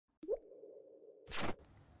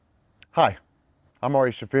Hi, I'm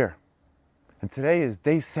Shaffir, and today is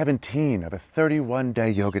day 17 of a 31-day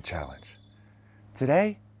yoga challenge.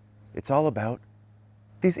 Today, it's all about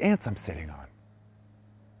these ants I'm sitting on.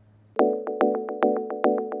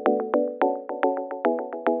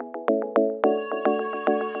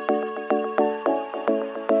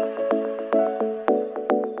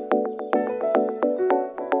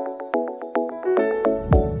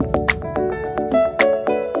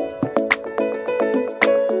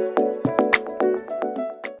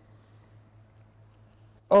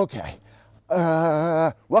 Okay,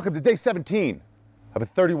 welcome to day 17 of a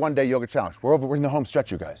 31-day yoga challenge. We're in the home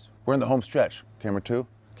stretch, you guys. We're in the home stretch. Camera 2,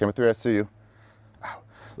 camera 3, I see you. Ow.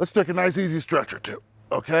 Let's take a nice easy stretch or two,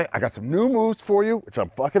 okay? I got some new moves for you, which I'm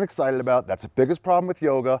fucking excited about. That's the biggest problem with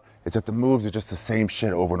yoga, is that the moves are just the same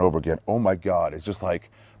shit over and over again. Oh my God, it's just like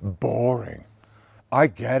boring. I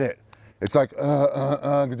get it. It's like,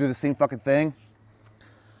 gonna do the same fucking thing.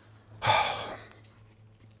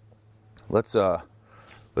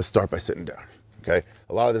 Let's start by sitting down, okay?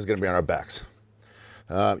 A lot of this is gonna be on our backs.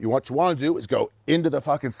 What you wanna do is go into the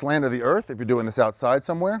fucking slant of the earth if you're doing this outside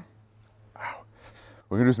somewhere. Ow.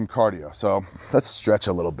 We're gonna do some cardio. So let's stretch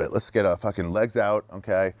a little bit. Let's get our fucking legs out,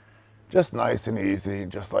 okay? Just nice and easy,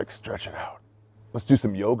 just like stretch it out. Let's do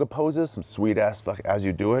some yoga poses, some sweet ass fuck as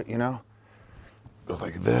you do it, you know? Go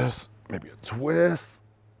like this, maybe a twist,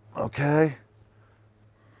 okay?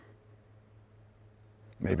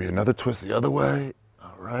 Maybe another twist the other way.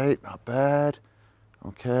 All right, not bad.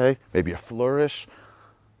 Okay, maybe a flourish,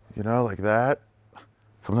 you know, like that.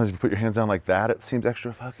 Sometimes if you put your hands down like that, it seems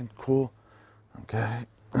extra fucking cool. Okay,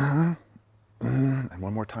 and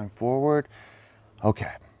one more time forward.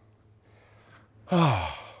 Okay.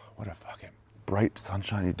 Oh, what a fucking bright,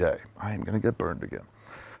 sunshiny day. I am gonna get burned again.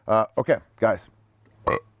 Okay, guys,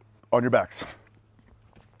 on your backs.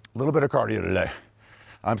 A little bit of cardio today.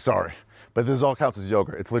 I'm sorry. But this all counts as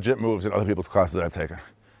yoga. It's legit moves in other people's classes that I've taken.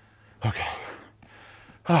 Okay.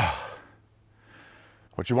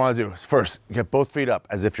 What you want to do is first get both feet up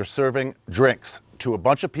as if you're serving drinks to a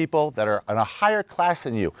bunch of people that are in a higher class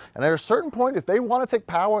than you. And at a certain point, if they want to take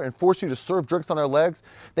power and force you to serve drinks on their legs,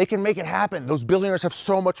 they can make it happen. Those billionaires have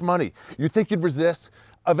so much money. You think you'd resist?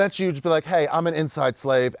 Eventually you'd just be like, hey, I'm an inside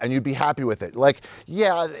slave, and you'd be happy with it. Like,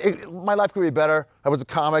 yeah, my life could be better. I was a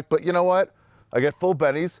comic, but you know what? I get full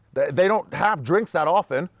bennies. They don't have drinks that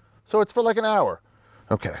often, so it's for like an hour.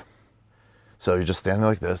 Okay, so you just stand there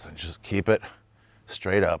like this and just keep it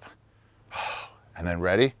straight up. And then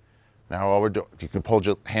ready? Now all we're doing, you can pull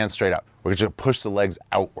your hands straight out. We're just gonna push the legs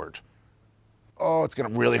outward. Oh, it's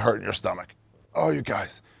gonna really hurt in your stomach. Oh, you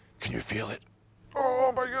guys, can you feel it?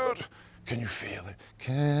 Oh my God, can you feel it?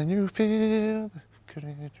 Can you feel the good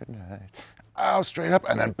in your night? Oh, straight up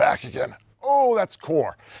and then back again. Oh, that's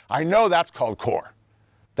core. I know that's called core.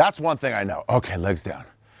 That's one thing I know. Okay, legs down.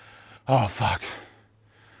 Oh, fuck.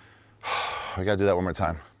 We gotta do that one more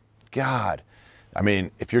time. God. I mean,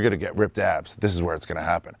 if you're gonna get ripped abs, this is where it's gonna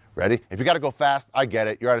happen. Ready? If you gotta go fast, I get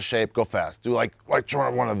it. You're out of shape, go fast. Do like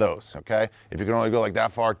one of those, okay? If you can only go like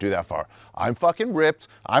that far, do that far. I'm fucking ripped.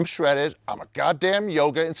 I'm shredded. I'm a goddamn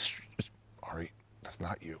yoga. Ari, that's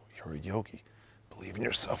not you. You're a yogi. Believe in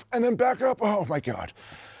yourself. And then back up. Oh my God.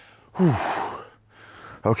 Whew.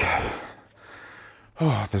 Okay.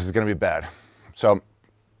 Oh, this is gonna be bad. So,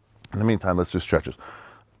 in the meantime, let's do stretches.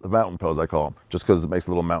 The mountain pose, I call them, just because it makes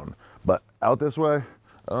a little mountain. But out this way,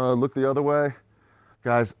 look the other way.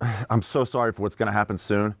 Guys, I'm so sorry for what's gonna happen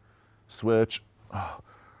soon. Switch. Oh,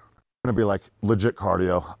 it's gonna be like legit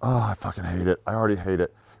cardio. Oh, I fucking hate it. I already hate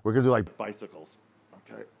it. We're gonna do like bicycles.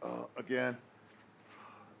 Okay, again.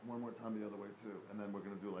 One more time the other way too, and then we're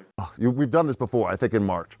gonna do like, we've done this before, I think in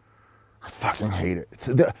March. I fucking hate it.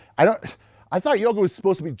 I thought yoga was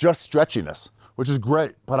supposed to be just stretchiness, which is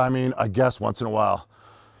great, but I mean, I guess once in a while,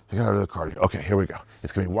 you gotta do the cardio. Okay, here we go.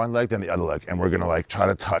 It's gonna be one leg, then the other leg, and we're gonna like try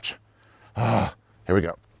to touch. Here we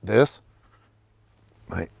go. This,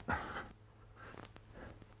 wait,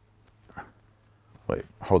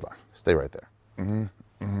 hold on, stay right there.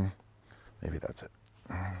 Maybe that's it.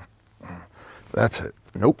 That's it.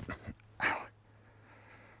 Nope. Ow.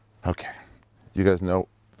 Okay, you guys know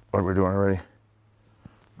what we're doing already?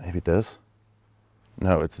 Maybe this?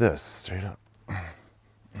 No, it's this, straight up.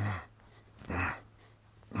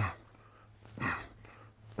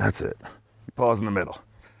 That's it. You pause in the middle.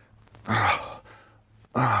 Oh,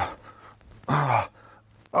 fuck. Ow, ow,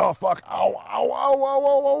 ow, ow, ow, ow,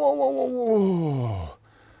 ow, ow, ow.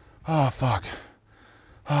 Oh, fuck.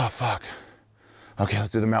 Oh, fuck. Okay,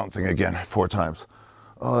 let's do the mountain thing again, 4 times.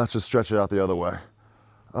 Oh, let's just stretch it out the other way.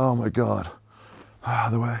 Oh my God.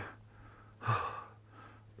 Other way.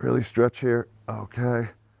 Really stretch here. Okay.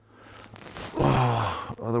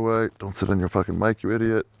 Other way. Don't sit on your fucking mic, you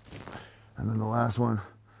idiot. And then the last one.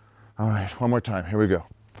 All right, one more time. Here we go.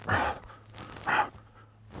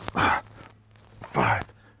 5,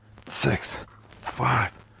 6,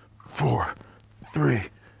 5, 4, 3,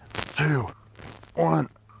 2, 1.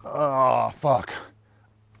 Oh, fuck.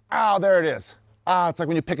 Oh, there it is. Ah, it's like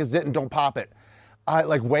when you pick a zit and don't pop it. It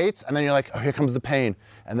like waits, and then you're like, oh, here comes the pain.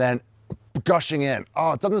 And then gushing in.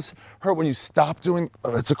 Oh, it doesn't hurt when you stop doing,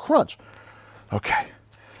 it's a crunch. Okay.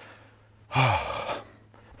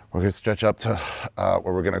 We're gonna stretch up to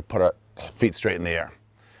where we're gonna put our feet straight in the air.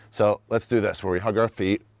 So let's do this, where we hug our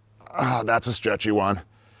feet. That's a stretchy one.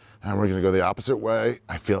 And we're gonna go the opposite way.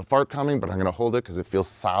 I feel a fart coming, but I'm gonna hold it because it feels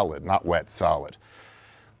solid, not wet, solid.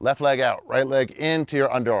 Left leg out, right leg into your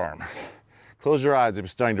underarm. Close your eyes if you're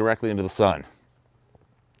staring directly into the sun.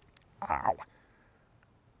 Ow.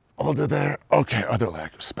 Hold it there. Okay, other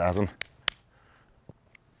leg, spasm.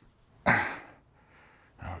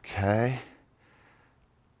 Okay.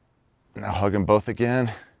 Now hug them both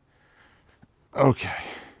again. Okay.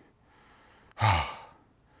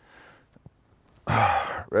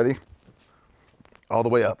 Ready? All the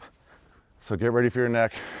way up. So get ready for your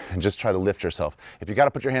neck and just try to lift yourself. If you got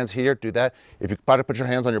to put your hands here, do that. If you got to put your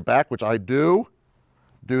hands on your back, which I do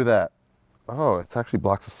that. Oh, it actually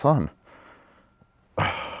blocks the sun.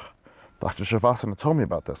 Dr. Shavasana told me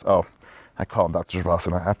about this. Oh, I call him Dr.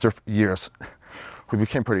 Shavasana. After years, we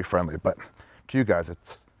became pretty friendly, but to you guys,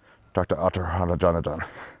 it's Dr. Atar Hanajanajan.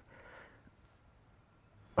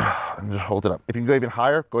 And just hold it up. If you can go even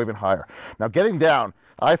higher, go even higher. Now getting down,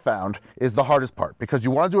 I found, is the hardest part because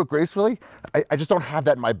you want to do it gracefully. I just don't have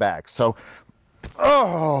that in my bag. So,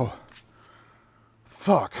 oh,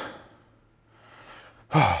 fuck.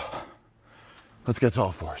 Let's get to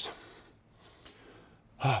all fours.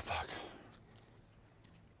 Oh, fuck.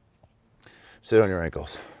 Sit on your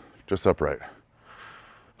ankles, just upright.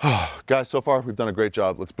 Guys, so far we've done a great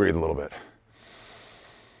job. Let's breathe a little bit.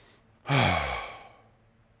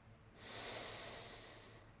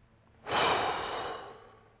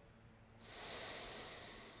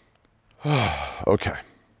 Okay,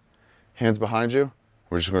 hands behind you.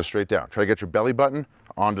 We're just going straight down. Try to get your belly button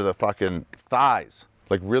onto the fucking thighs.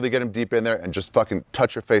 Like really get them deep in there and just fucking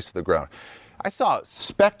touch your face to the ground. I saw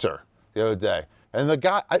Spectre the other day, and the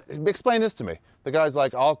guy, explain this to me. The guy's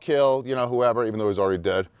like, I'll kill, you know, whoever, even though he's already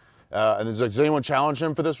dead. And he's like, does anyone challenge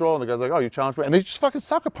him for this role? And the guy's like, oh, you challenged me? And they just fucking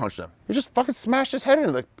sucker punched him. He just fucking smashed his head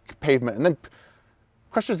into the pavement and then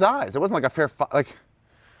crushed his eyes. It wasn't like a fair fight. Like,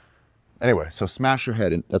 anyway, so smash your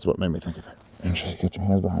head, and that's what made me think of it. And just get your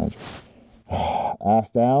hands behind you.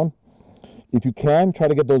 Ass down. If you can, try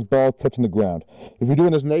to get those balls touching the ground. If you're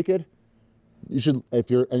doing this naked, you should,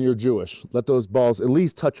 and you're Jewish, let those balls at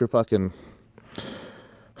least touch your fucking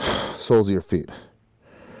soles of your feet.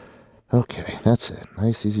 Okay, that's it.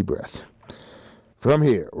 Nice, easy breath. From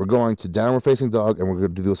here, we're going to downward facing dog, and we're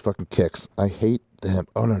going to do those fucking kicks. I hate them.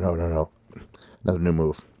 Oh, no. Another new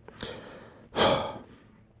move.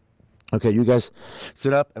 Okay, you guys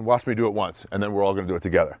sit up and watch me do it once, and then we're all going to do it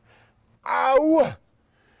together. Ow!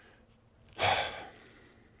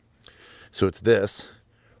 So it's this,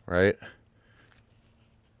 right?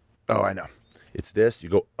 Oh, I know. It's this. You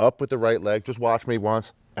go up with the right leg. Just watch me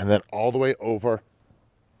once, and then all the way over,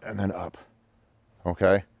 and then up.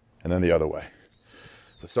 Okay? And then the other way.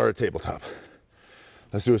 Let's start at tabletop.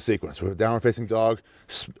 Let's do a sequence. We have downward facing dog,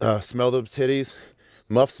 smell the titties,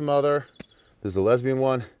 muff smother. This is the lesbian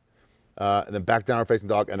one. And then back downward facing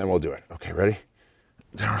dog, and then we'll do it. Okay, ready?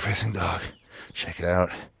 Downward facing dog. Shake it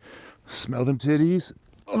out. Smell them titties.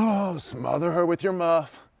 Oh, smother her with your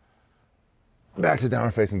muff. Back to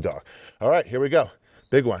downward facing dog. All right, here we go.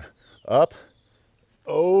 Big one. Up,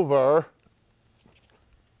 over,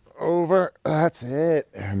 over. That's it.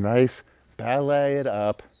 And nice. Ballet it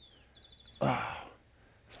up. Oh,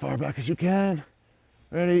 as far back as you can.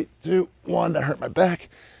 Ready, 2, 1. That hurt my back.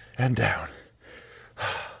 And down.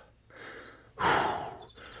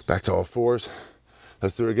 Back to all fours.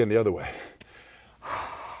 Let's do it again the other way.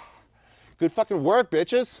 Good fucking work,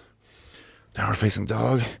 bitches. Downward facing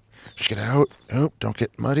dog. Shake it out. Nope, don't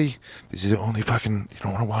get muddy. These are the only fucking, you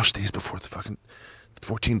don't want to wash these before the fucking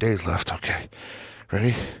 14 days left. Okay.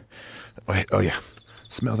 Ready? Wait, oh yeah.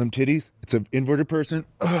 Smell them titties. It's an inverted person.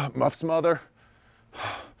 Muff smother.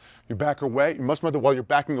 You back away. You must smother while you're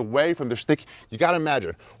backing away from their stick. You gotta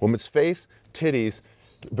imagine. Woman's face, titties,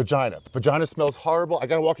 vagina. Vagina smells horrible. I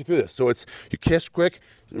gotta walk you through this. So it's, you kiss quick,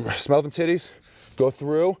 smell them titties, go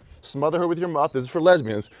through, smother her with your muff. This is for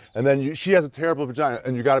lesbians. And then she has a terrible vagina,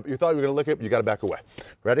 and you thought you were gonna lick it, you gotta back away.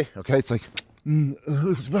 Ready? Okay, it's like,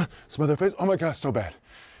 smother her face. Oh my God, so bad.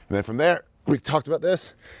 And then from there, We talked about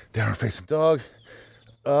this. Downward facing dog,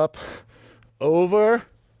 up, over,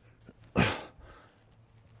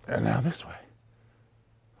 and now this way.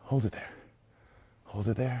 Hold it there. Hold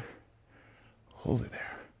it there. Hold it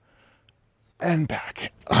there. And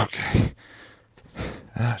back. Okay.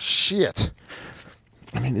 Ah, shit.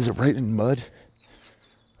 I mean, is it right in mud?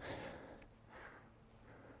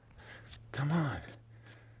 Come on.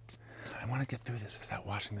 I want to get through this without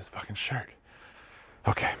washing this fucking shirt.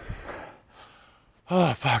 Okay.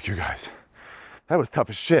 Oh, fuck you guys. That was tough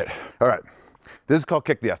as shit. All right. This is called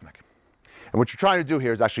kick the ethnic. And what you're trying to do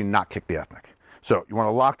here is actually not kick the ethnic. So you want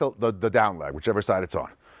to lock the down leg, whichever side it's on.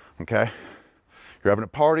 Okay? You're having a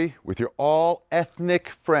party with your all ethnic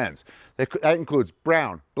friends. That includes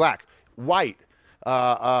brown, black, white,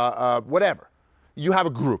 whatever. You have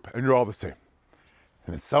a group and you're all the same.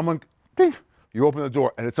 And then someone, ding, you open the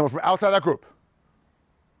door and it's someone from outside that group.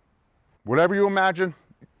 Whatever you imagine,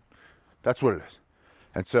 that's what it is.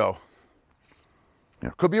 And so, you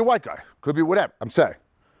know, could be a white guy, could be whatever, I'm saying.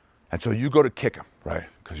 And so you go to kick him, right?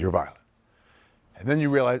 Because you're violent. And then you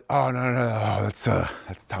realize, oh, no, that's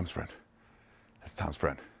Tom's friend. That's Tom's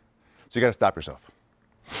friend. So you got to stop yourself.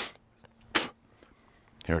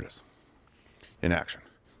 Here it is. In action.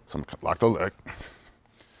 So lock the leg.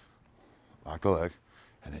 Lock the leg.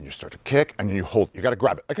 And then you start to kick, and then you hold. You got to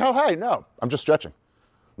grab it. Like, oh, hey, no, I'm just stretching.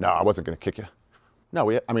 No, I wasn't going to kick you.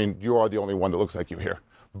 No, I mean, you are the only one that looks like you here.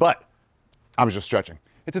 But I was just stretching.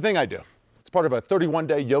 It's a thing I do. It's part of a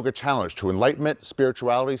 31-day yoga challenge to enlightenment,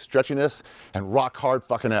 spirituality, stretchiness, and rock hard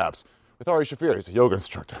fucking abs. With Ari Shaffir, he's a yoga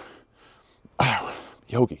instructor. Oh,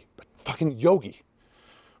 yogi, but fucking yogi.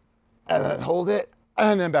 And then hold it,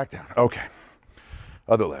 and then back down. Okay.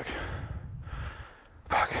 Other leg.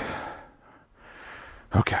 Fuck.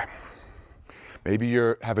 Okay. Maybe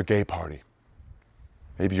you have a gay party.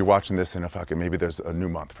 Maybe you're watching this in maybe there's a new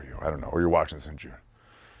month for you, I don't know, or you're watching this in June.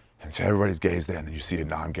 And so everybody's gay is there, and then you see a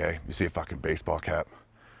non-gay, you see a fucking baseball cap.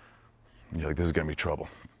 And you're like, this is gonna be trouble.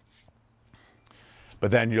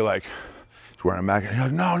 But then you're like, he's wearing a MAGA hat. You're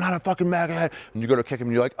like, no, not a fucking MAGA hat. And you go to kick him,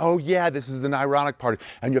 and you're like, oh yeah, this is an ironic party.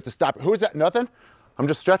 And you have to stop. Who is that? Nothing? I'm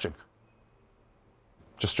just stretching.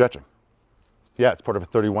 Just stretching. Yeah, it's part of a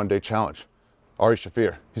 31-day challenge. Ari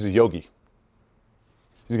Shaffir, he's a yogi.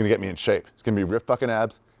 He's gonna get me in shape. He's gonna be ripped fucking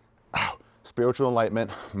abs, spiritual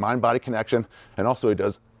enlightenment, mind-body connection, and also he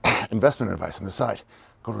does investment advice on the side.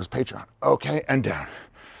 Go to his Patreon. Okay, and down.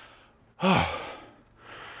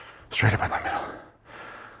 Straight up in the middle.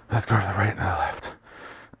 Let's go to the right and the left.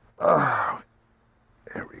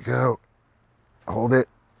 There we go. Hold it.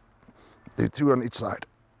 Do 2 on each side.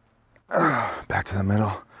 Back to the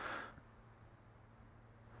middle.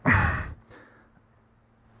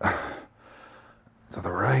 To the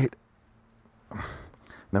right.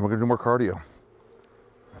 Then we're gonna do more cardio.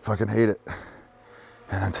 I fucking hate it.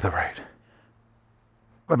 And then to the right.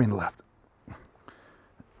 I mean the left.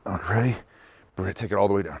 Okay, ready? We're gonna take it all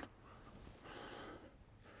the way down.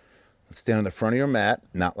 Let's stand in the front of your mat,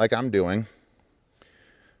 not like I'm doing,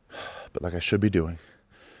 but like I should be doing.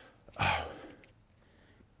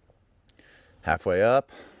 Halfway up.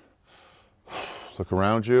 Look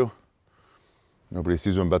around you. Nobody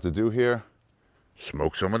sees what I'm about to do here.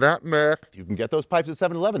 Smoke some of that meth. You can get those pipes at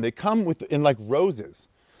 7-Eleven. They come in like roses.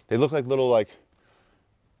 They look like little like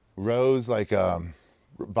rose, like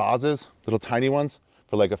vases, little tiny ones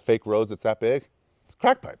for like a fake rose that's that big. It's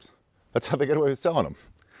crack pipes. That's how they get away with selling them.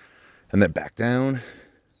 And then back down.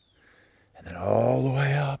 And then all the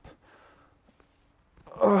way up.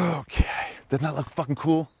 Okay. Doesn't that look fucking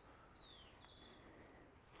cool?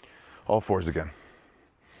 All fours again.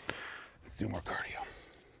 Let's do more cardio.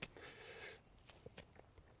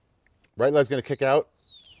 Right leg's gonna kick out.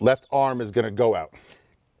 Left arm is gonna go out.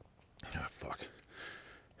 Oh, fuck.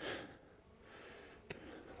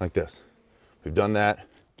 Like this. We've done that.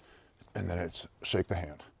 And then it's shake the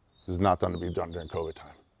hand. This is not done to be done during COVID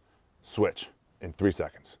time. Switch in 3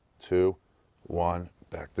 seconds. 2, 1,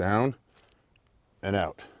 back down, and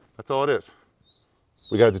out. That's all it is.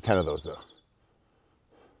 We gotta do 10 of those though.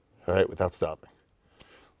 All right, without stopping.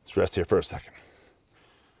 Let's rest here for a second.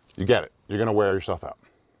 You get it. You're gonna wear yourself out.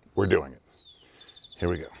 We're doing it. Here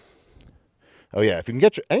we go. Oh yeah, if you can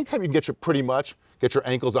get anytime you can get your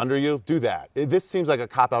ankles under you, do that. This seems like a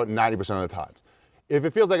cop-out 90% of the times. If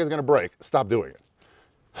it feels like it's gonna break, stop doing it.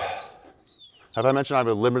 Have I mentioned I have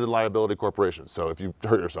a limited liability corporation, so if you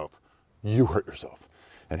hurt yourself, you hurt yourself.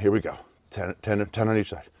 And here we go, 10 on each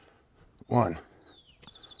side. 1,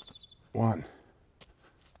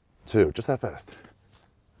 2, just that fast.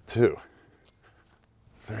 2,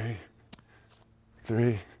 3,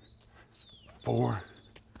 4,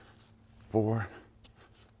 5,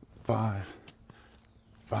 5,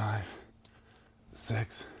 5,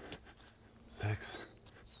 6, 6,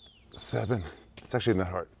 7. It's actually not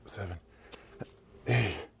hard. 7,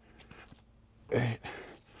 8, 8,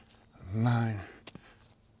 9,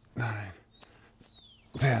 9,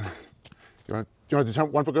 10. You want to do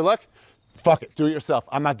one for good luck? Fuck it, do it yourself.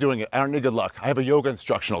 I'm not doing it. I don't need good luck. I have a yoga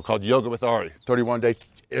instructional called Yoga with Ari, 31-day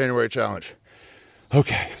January challenge.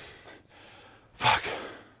 Okay. Fuck.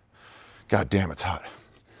 God damn, it's hot.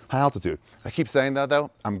 High altitude. I keep saying that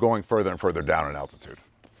though. I'm going further and further down in altitude.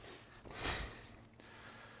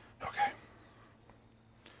 Okay.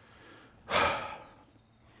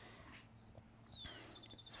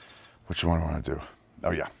 Which one do I want to do?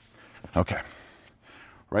 Oh yeah. Okay.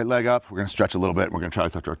 Right leg up. We're going to stretch a little bit. We're going to try to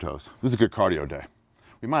touch our toes. This is a good cardio day.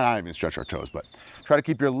 We might not even stretch our toes, but try to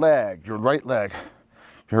keep your leg, your right leg,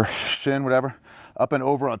 your shin, whatever, up and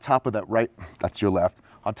over on top of that right, that's your left,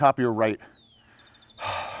 on top of your right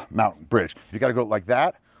mountain bridge. If you got to go like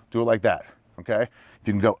that, do it like that, okay? If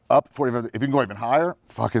you can go up 45, if you can go even higher,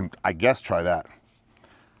 fucking, I guess try that,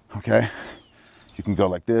 okay? You can go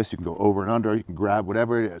like this, you can go over and under, you can grab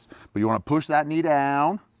whatever it is, but you want to push that knee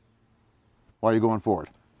down while you're going forward.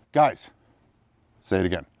 Guys, say it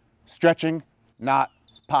again. Stretching, not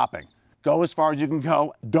popping. Go as far as you can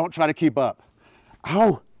go. Don't try to keep up.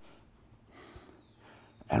 Ow.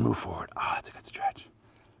 And move forward. Ah, that's a good stretch.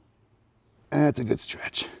 That's a good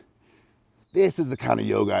stretch. This is the kind of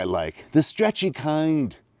yoga I like. The stretchy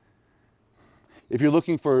kind. If you're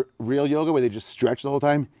looking for real yoga where they just stretch the whole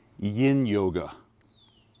time, yin yoga.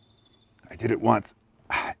 I did it once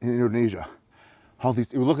in Indonesia. All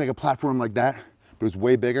these, it would look like a platform like that, but it was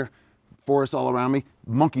way bigger. Forests all around me.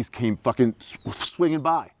 Monkeys came fucking swinging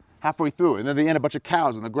by halfway through, and then they had a bunch of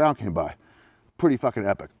cows on the ground came by. Pretty fucking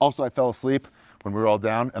epic. Also, I fell asleep when we were all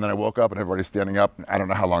down, and then I woke up and everybody's standing up, and I don't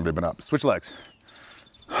know how long they've been up. Switch legs.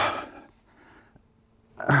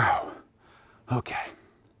 Ow. Okay.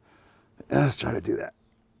 Let's try to do that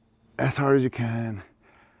as hard as you can.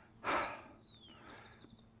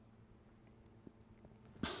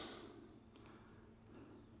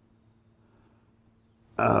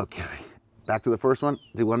 Okay, back to the first one.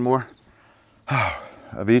 Do one more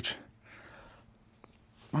of each.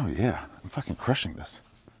 Oh yeah, I'm fucking crushing this.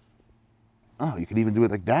 Oh, you can even do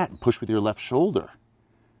it like that and push with your left shoulder.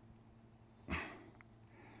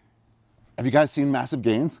 Have you guys seen massive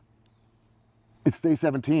gains? It's day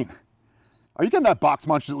 17. Are you getting that box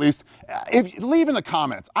munched at least? Leave in the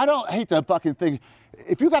comments. I don't hate to fucking think.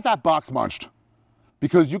 If you got that box munched,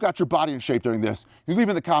 because you got your body in shape during this, you leave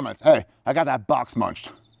in the comments, hey, I got that box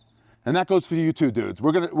munched. And that goes for you too, dudes.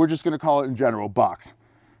 We're just gonna call it in general, box.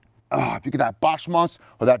 If you get that box munched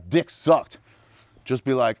or that dick sucked, just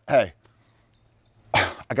be like, hey,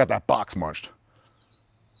 I got that box munched.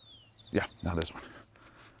 Yeah, now this one.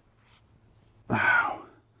 Ow.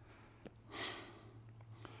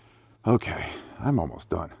 Okay, I'm almost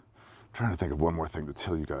done. I'm trying to think of one more thing to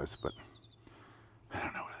tell you guys, but I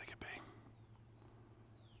don't know what it could be.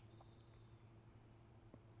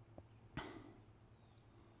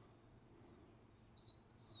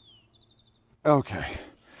 Okay,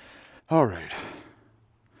 all right.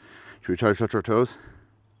 Should we try to touch our toes?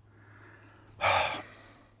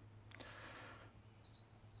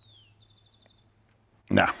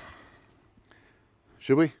 No.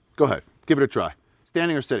 Should we? Go ahead, give it a try.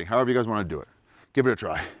 Standing or sitting, however you guys want to do it. Give it a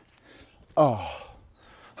try. Oh,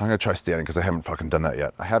 I'm gonna try standing because I haven't fucking done that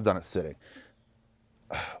yet. I have done it sitting.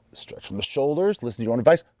 Stretch from the shoulders, listen to your own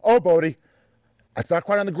advice. Oh, Bodie, it's not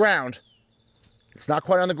quite on the ground. It's not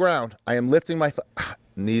quite on the ground. I am lifting my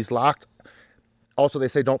knees locked. Also, they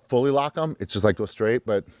say don't fully lock them. It's just like go straight,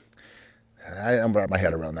 but I'm wrapping my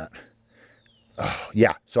head around that. Oh,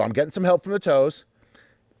 yeah, so I'm getting some help from the toes.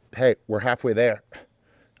 Hey, we're halfway there.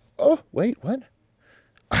 Oh, wait, what?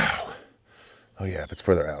 Ow. Oh yeah, if it's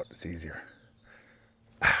further out, it's easier.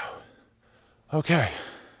 Ow. Okay.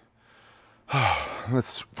 Oh,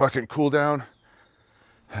 let's fucking cool down.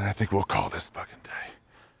 And I think we'll call this fucking day.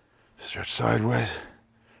 Stretch sideways.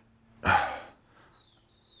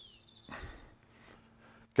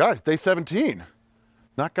 Guys, day 17.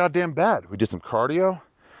 Not goddamn bad. We did some cardio.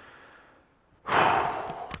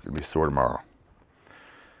 Gonna be sore tomorrow.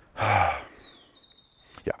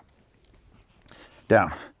 Yeah.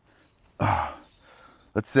 Down.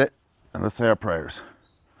 Let's sit and let's say our prayers.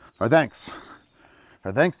 Our thanks.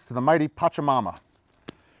 Our thanks to the mighty Pachamama,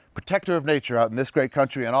 protector of nature out in this great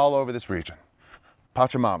country and all over this region.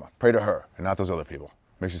 Pachamama, pray to her and not those other people.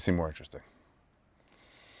 Makes it seem more interesting.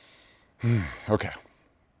 Okay.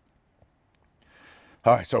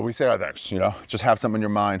 All right, so we say our thanks, you know, just have something in your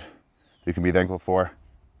mind you can be thankful for.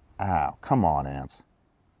 Ow, come on, ants.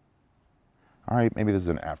 all right, maybe this is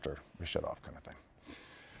an after we shut off kind of thing.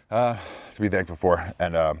 To be thankful for.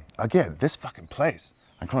 And again, this fucking place,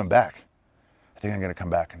 I'm coming back. I think I'm gonna come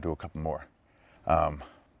back and do a couple more.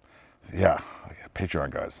 Yeah,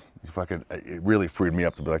 Patreon guys, it really freed me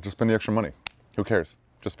up to be like, just spend the extra money. Who cares?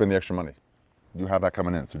 Just spend the extra money. You have that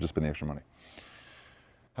coming in, so just spend the extra money.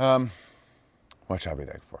 What shall I be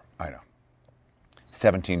thankful for? I know.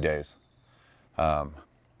 17 days.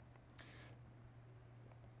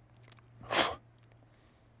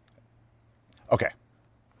 Okay,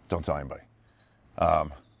 don't tell anybody.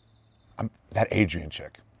 That Adrian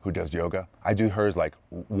chick who does yoga, I do hers like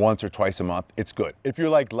once or twice a month. It's good. If you're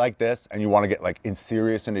like this and you want to get like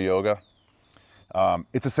serious into yoga,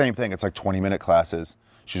 it's the same thing. It's like 20-minute classes.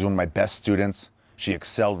 She's one of my best students. She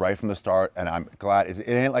excelled right from the start, and I'm glad. It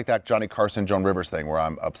ain't like that Johnny Carson, Joan Rivers thing where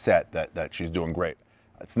I'm upset that she's doing great.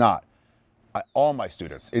 It's not. All my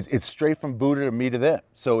students, it's straight from Buddha to me to them.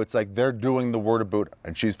 So it's like they're doing the word of Buddha,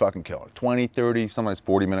 and she's fucking killing it. 20, 30, sometimes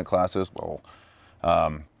 40-minute classes. Well,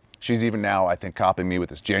 she's even now, I think, copying me with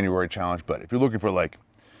this January challenge. But if you're looking for like,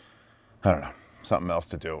 I don't know, something else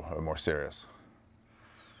to do, or more serious.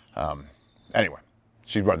 Anyway,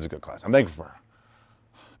 she runs a good class. I'm thankful for her.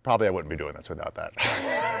 Probably I wouldn't be doing this without that.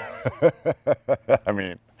 I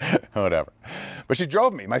mean, whatever. But she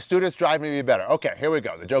drove me. My students drive me to be better. Okay, here we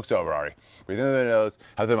go. The joke's over, Ari. Breathe in through the nose,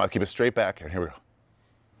 out through the mouth, keep it straight back, and here we go.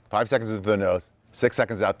 5 seconds into the nose, 6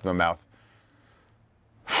 seconds out through the mouth.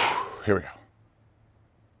 Here we go.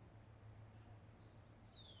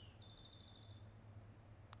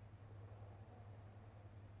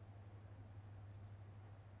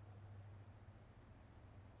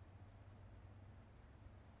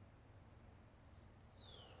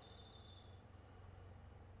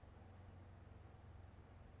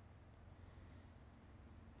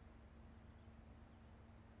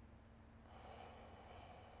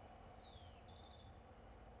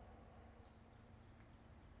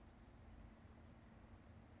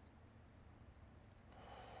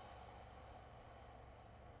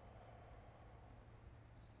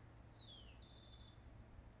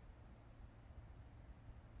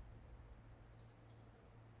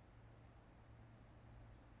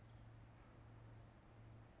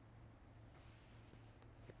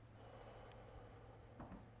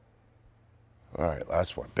 All right,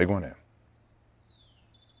 last one. Big one in.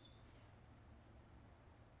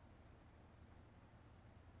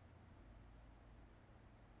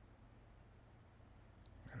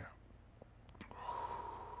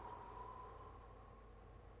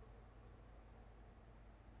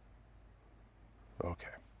 Okay.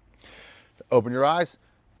 Open your eyes.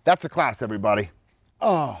 That's the class, everybody.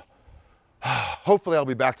 Oh. Hopefully I'll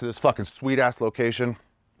be back to this fucking sweet-ass location.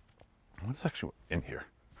 What's actually in here?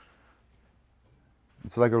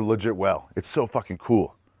 It's like a legit well. It's so fucking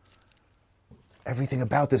cool. Everything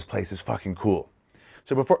about this place is fucking cool.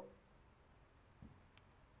 So before...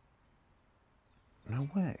 No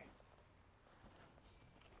way.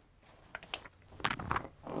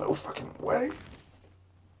 No fucking way.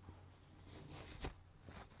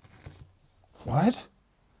 What?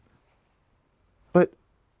 But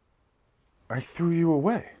I threw you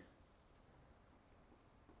away.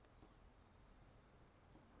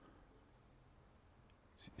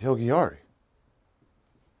 It's Yogi Ari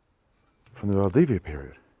from the Valdivia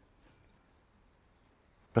period.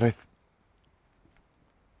 But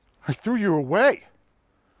I threw you away.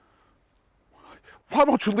 Why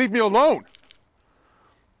won't you leave me alone?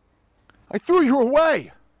 I threw you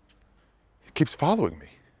away. It keeps following me.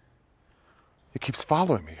 It keeps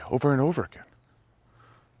following me over and over again.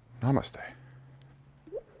 Namaste.